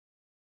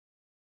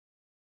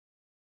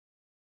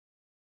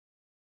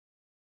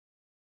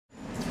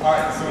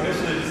Alright, so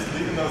initially just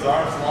leaving those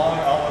arms long,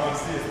 all I want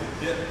to see is the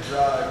dip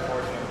drive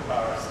portion of the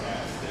power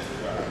snatch. Dip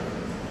drive.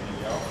 There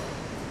you go.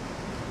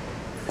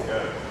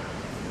 Good.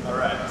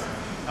 Alright.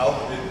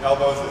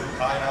 Elbows is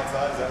high and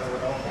outside, is that what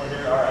we're going for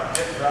here? Alright,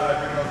 dip drive,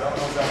 bring those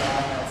elbows up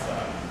high and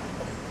outside.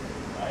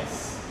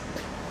 Nice.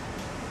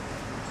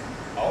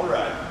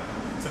 Alright.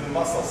 To the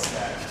muscle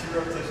snatch. 2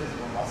 repetitions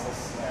of a muscle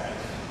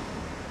snatch.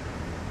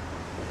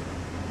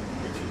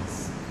 Which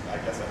is,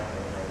 I guess I don't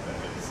really know what that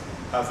is.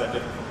 How's that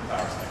different from the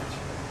power snatch?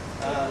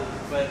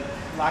 But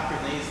lock your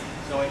knees,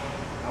 Zoe.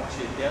 I want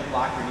you to dip,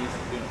 lock your knees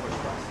like you're doing a push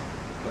press.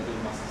 Go do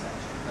the muscle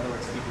snatch. In other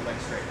words, keep your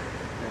legs straight.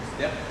 There's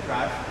dip,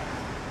 drive,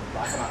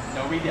 lock them out.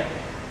 No re-dip.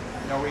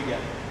 No re-dip.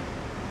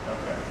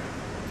 Okay.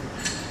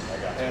 I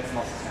got you. That's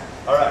muscle snatch.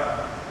 Alright.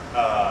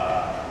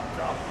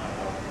 Drop.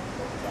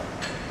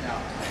 Now,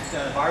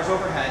 the bars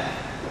overhead.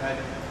 Go ahead.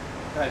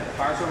 Go ahead.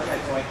 Bars overhead,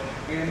 Zoe.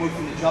 You're going to move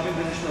from the jumping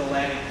position to the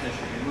landing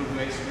position. You're going to move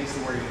basically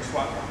where you can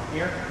squat from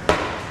here.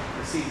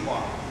 Receive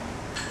walk.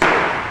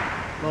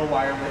 Little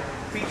wire, but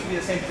feet should be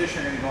the same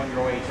position. You're going to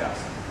go into your OHS.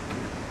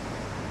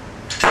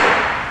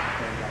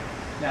 There you go.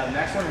 Now the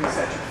next one,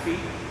 reset your feet.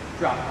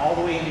 Drop all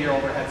the way into your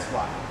overhead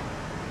squat.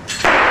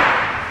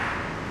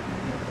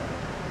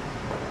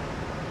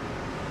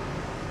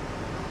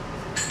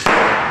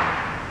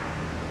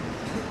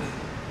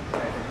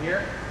 Okay, from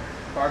here,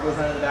 bar goes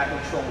under the back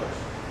of the shoulders.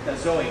 Now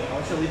Zoe, I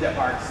want you to leave that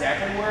bar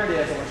exactly where it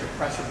is. I want you to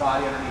press your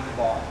body underneath the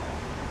bar.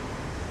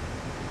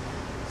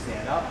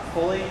 Stand up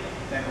fully,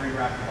 then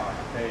re-wrap the bar.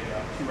 There you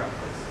go. 2 reps,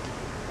 please.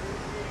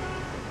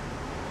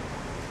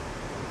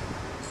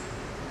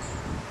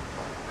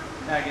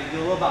 Now you're going to do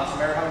a little bounce.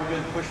 Remember how we're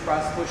doing push,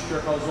 press, push,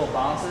 jerk, those little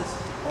bounces?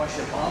 I want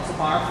you to bounce the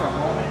bar for a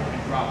moment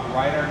and drop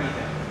right underneath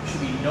it. There should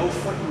be no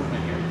foot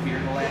movement here if you're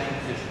in the landing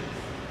position.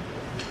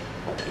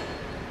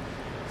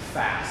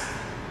 Fast.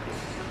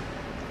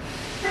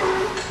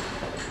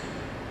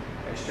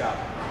 Nice job.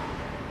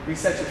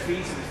 Reset your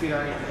feet so the feet are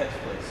underneath the hips,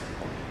 please.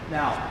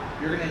 Now,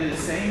 you're going to do the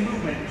same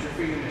movement, but your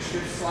feet are going to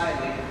shift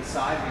slightly to the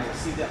side. You're going to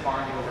receive that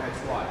bar in the overhead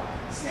squat.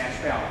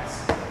 Snatch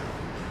balance.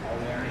 All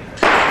the way underneath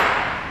it.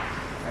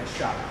 Nice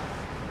job.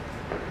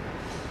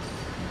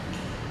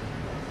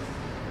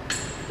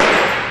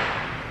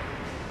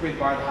 Bring the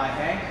bar to the high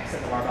hang.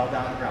 Set the barbell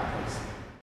down on the ground, please.